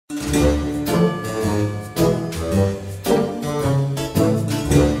Hey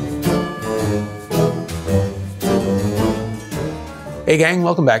gang,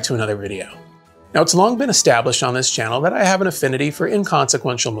 welcome back to another video. Now, it's long been established on this channel that I have an affinity for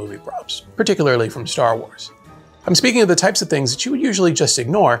inconsequential movie props, particularly from Star Wars. I'm speaking of the types of things that you would usually just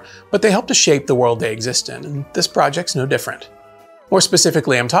ignore, but they help to shape the world they exist in, and this project's no different. More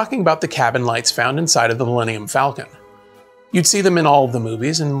specifically, I'm talking about the cabin lights found inside of the Millennium Falcon. You'd see them in all of the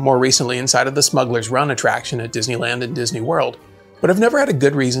movies, and more recently inside of the Smuggler's Run attraction at Disneyland and Disney World, but I've never had a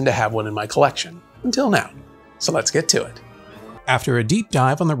good reason to have one in my collection, until now. So let's get to it. After a deep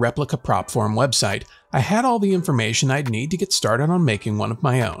dive on the Replica prop forum website, I had all the information I'd need to get started on making one of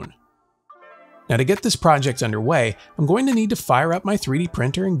my own. Now, to get this project underway, I'm going to need to fire up my 3D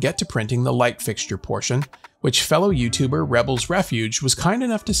printer and get to printing the light fixture portion, which fellow YouTuber Rebels Refuge was kind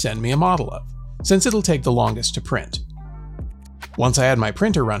enough to send me a model of, since it'll take the longest to print. Once I had my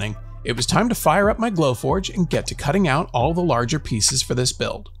printer running, it was time to fire up my Glowforge and get to cutting out all the larger pieces for this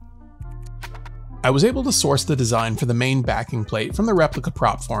build. I was able to source the design for the main backing plate from the Replica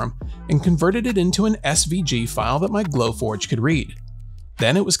prop forum and converted it into an SVG file that my Glowforge could read.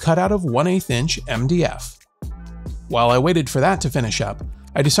 Then it was cut out of 1/8 inch MDF. While I waited for that to finish up,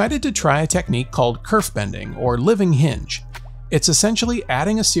 I decided to try a technique called kerf bending or living hinge. It's essentially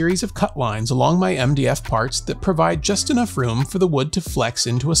adding a series of cut lines along my MDF parts that provide just enough room for the wood to flex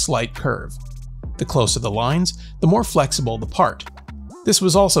into a slight curve. The closer the lines, the more flexible the part. This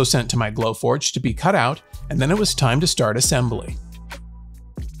was also sent to my Glowforge to be cut out, and then it was time to start assembly.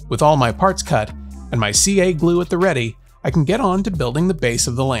 With all my parts cut, and my CA glue at the ready, I can get on to building the base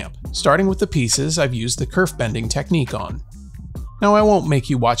of the lamp, starting with the pieces I've used the kerf bending technique on. Now, I won't make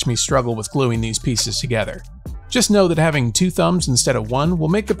you watch me struggle with gluing these pieces together. Just know that having 2 thumbs instead of 1 will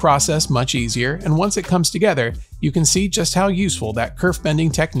make the process much easier, and once it comes together, you can see just how useful that kerf bending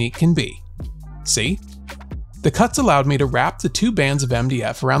technique can be. See? The cuts allowed me to wrap the 2 bands of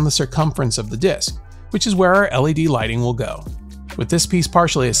MDF around the circumference of the disc, which is where our LED lighting will go. With this piece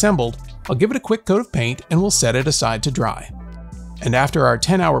partially assembled, I'll give it a quick coat of paint and we'll set it aside to dry. And after our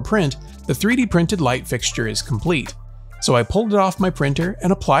 10-hour print, the 3D printed light fixture is complete, so I pulled it off my printer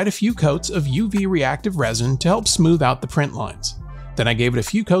and applied a few coats of UV reactive resin to help smooth out the print lines. Then I gave it a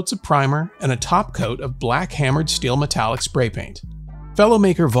few coats of primer and a top coat of black hammered steel metallic spray paint. Fellow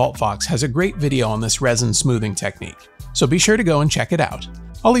maker VaultFox has a great video on this resin smoothing technique, so be sure to go and check it out.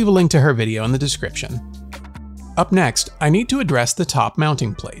 I'll leave a link to her video in the description. Up next, I need to address the top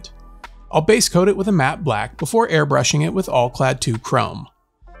mounting plate. I'll base coat it with a matte black before airbrushing it with All-Clad 2 Chrome.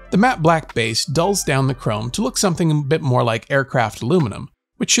 The matte black base dulls down the chrome to look something a bit more like aircraft aluminum,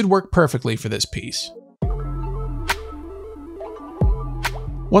 which should work perfectly for this piece.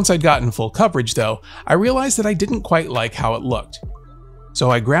 Once I'd gotten full coverage though, I realized that I didn't quite like how it looked. So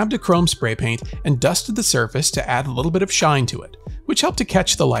I grabbed a chrome spray paint and dusted the surface to add a little bit of shine to it, which helped to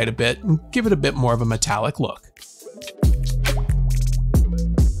catch the light a bit and give it a bit more of a metallic look.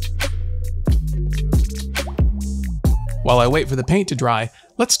 While I wait for the paint to dry,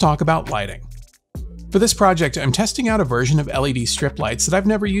 let's talk about lighting. For this project, I'm testing out a version of LED strip lights that I've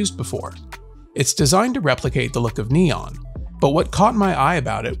never used before. It's designed to replicate the look of neon, but what caught my eye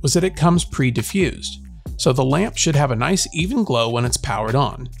about it was that it comes pre-diffused, so the lamp should have a nice even glow when it's powered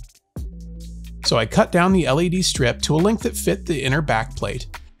on. So I cut down the LED strip to a length that fit the inner back plate,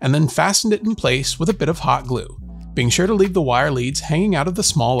 and then fastened it in place with a bit of hot glue, being sure to leave the wire leads hanging out of the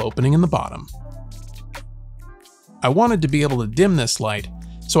small opening in the bottom. I wanted to be able to dim this light,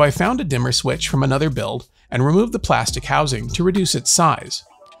 so I found a dimmer switch from another build and removed the plastic housing to reduce its size.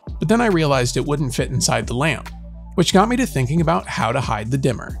 But then I realized it wouldn't fit inside the lamp, which got me to thinking about how to hide the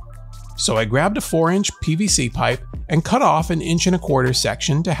dimmer. So I grabbed a 4-inch PVC pipe and cut off an 1¼ inch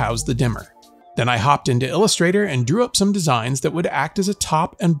section to house the dimmer. Then I hopped into Illustrator and drew up some designs that would act as a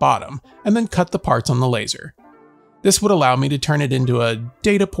top and bottom, and then cut the parts on the laser. This would allow me to turn it into a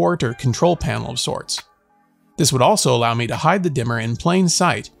data port or control panel of sorts. This would also allow me to hide the dimmer in plain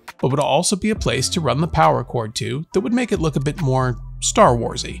sight, but would also be a place to run the power cord to that would make it look a bit more Star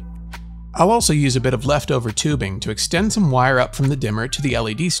Wars-y. I'll also use a bit of leftover tubing to extend some wire up from the dimmer to the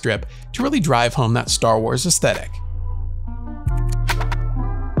LED strip to really drive home that Star Wars aesthetic.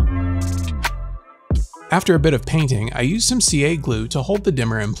 After a bit of painting, I used some CA glue to hold the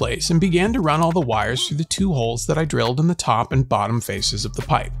dimmer in place and began to run all the wires through the 2 holes that I drilled in the top and bottom faces of the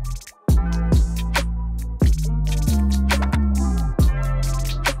pipe.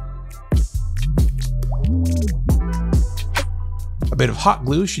 A bit of hot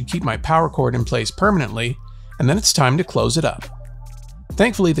glue should keep my power cord in place permanently, and then it's time to close it up.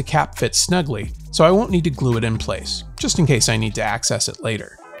 Thankfully, the cap fits snugly, so I won't need to glue it in place, just in case I need to access it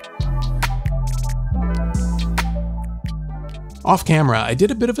later. Off camera, I did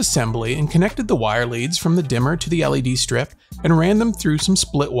a bit of assembly and connected the wire leads from the dimmer to the LED strip and ran them through some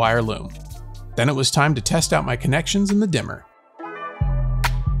split wire loom. Then it was time to test out my connections in the dimmer.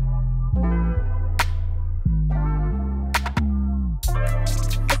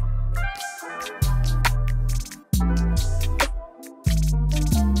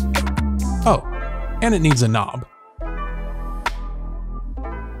 Oh, and it needs a knob.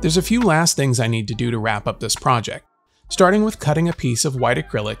 There's a few last things I need to do to wrap up this project, starting with cutting a piece of white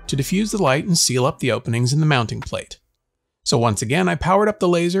acrylic to diffuse the light and seal up the openings in the mounting plate. So once again, I powered up the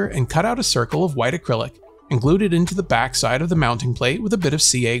laser and cut out a circle of white acrylic and glued it into the back side of the mounting plate with a bit of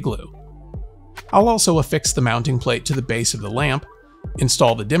CA glue. I'll also affix the mounting plate to the base of the lamp,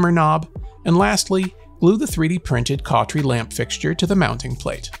 install the dimmer knob, and lastly, glue the 3D printed cautery lamp fixture to the mounting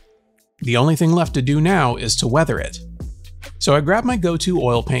plate. The only thing left to do now is to weather it. So I grabbed my go-to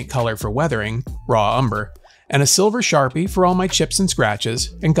oil paint color for weathering, raw umber, and a silver Sharpie for all my chips and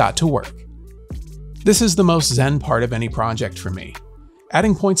scratches, and got to work. This is the most zen part of any project for me,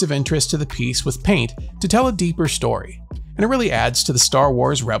 adding points of interest to the piece with paint to tell a deeper story, and it really adds to the Star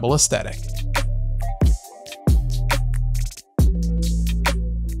Wars Rebel aesthetic.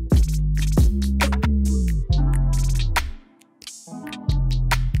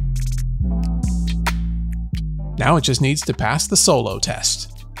 Now it just needs to pass the solo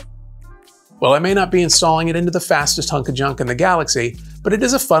test. Well, I may not be installing it into the fastest hunk of junk in the galaxy, but it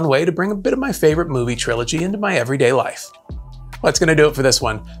is a fun way to bring a bit of my favorite movie trilogy into my everyday life. Well, that's going to do it for this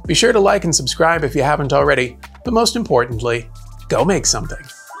one. Be sure to like and subscribe if you haven't already, but most importantly, go make something.